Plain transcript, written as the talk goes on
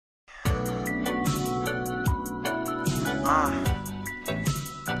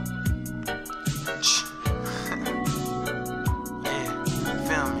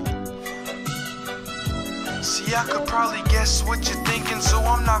I could probably guess what you're thinking, so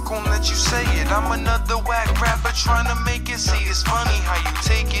I'm not gonna let you say it. I'm another whack rapper trying to make it. See, it's funny how you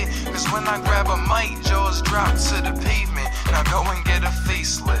take it, cause when I grab a mic, jaws drop to the pavement. Now go and get a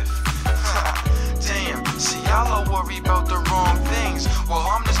facelift. Damn, see, y'all are worried about the wrong things. Well,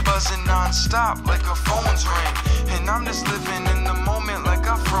 I'm just buzzing non-stop like a phone's ring, and I'm just living in the moment like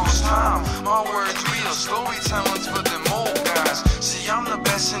I froze time. My words real, storytelling's for them old guys. See, I'm the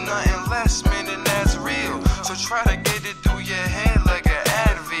best and nothing less, man, and that's real. So try to get it through your head like an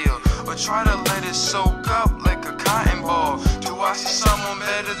Advil, or try to let it soak up like a cotton ball. Do I see someone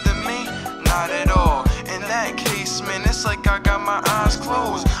better than me? Not at all. In that case, man, it's like I got my eyes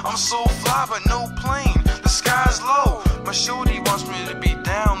closed. I'm so fly but no plane, the sky's low. My shorty wants me to be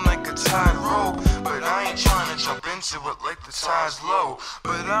down like a tide rope, but I ain't trying to jump into it like the tide's low.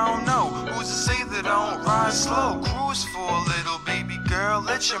 But I don't know, who's to say that I don't ride slow? Cruise for a little, baby girl,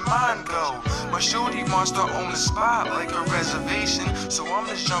 let your mind go. My shorty wants to own the spot like a reservation, so I'm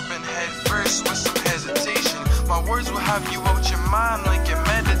just jumping head first with some hesitation. My words will have you out your mind like you're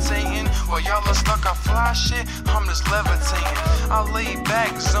meditating. While y'all are stuck on fly shit, I'm just levitating. I lay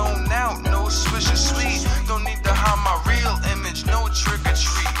back, zone out, no swish or sweet. Don't need to hide my real image, no trick or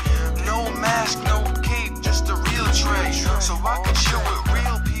treat. No mask, no cape, just a real Trey, so I can chill with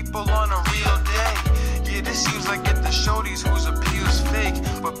real people on a real day. Yeah, this seems like it the shorties whose appeal's fake,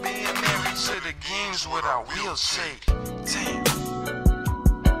 but being married to the game's what I will say. Damn.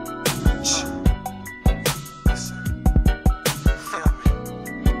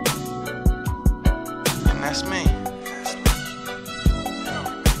 That's me.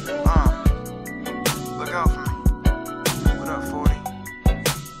 Look out for me. What up, 40?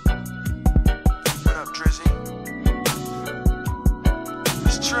 What up, Drizzy?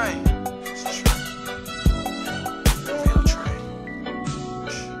 It's Trey.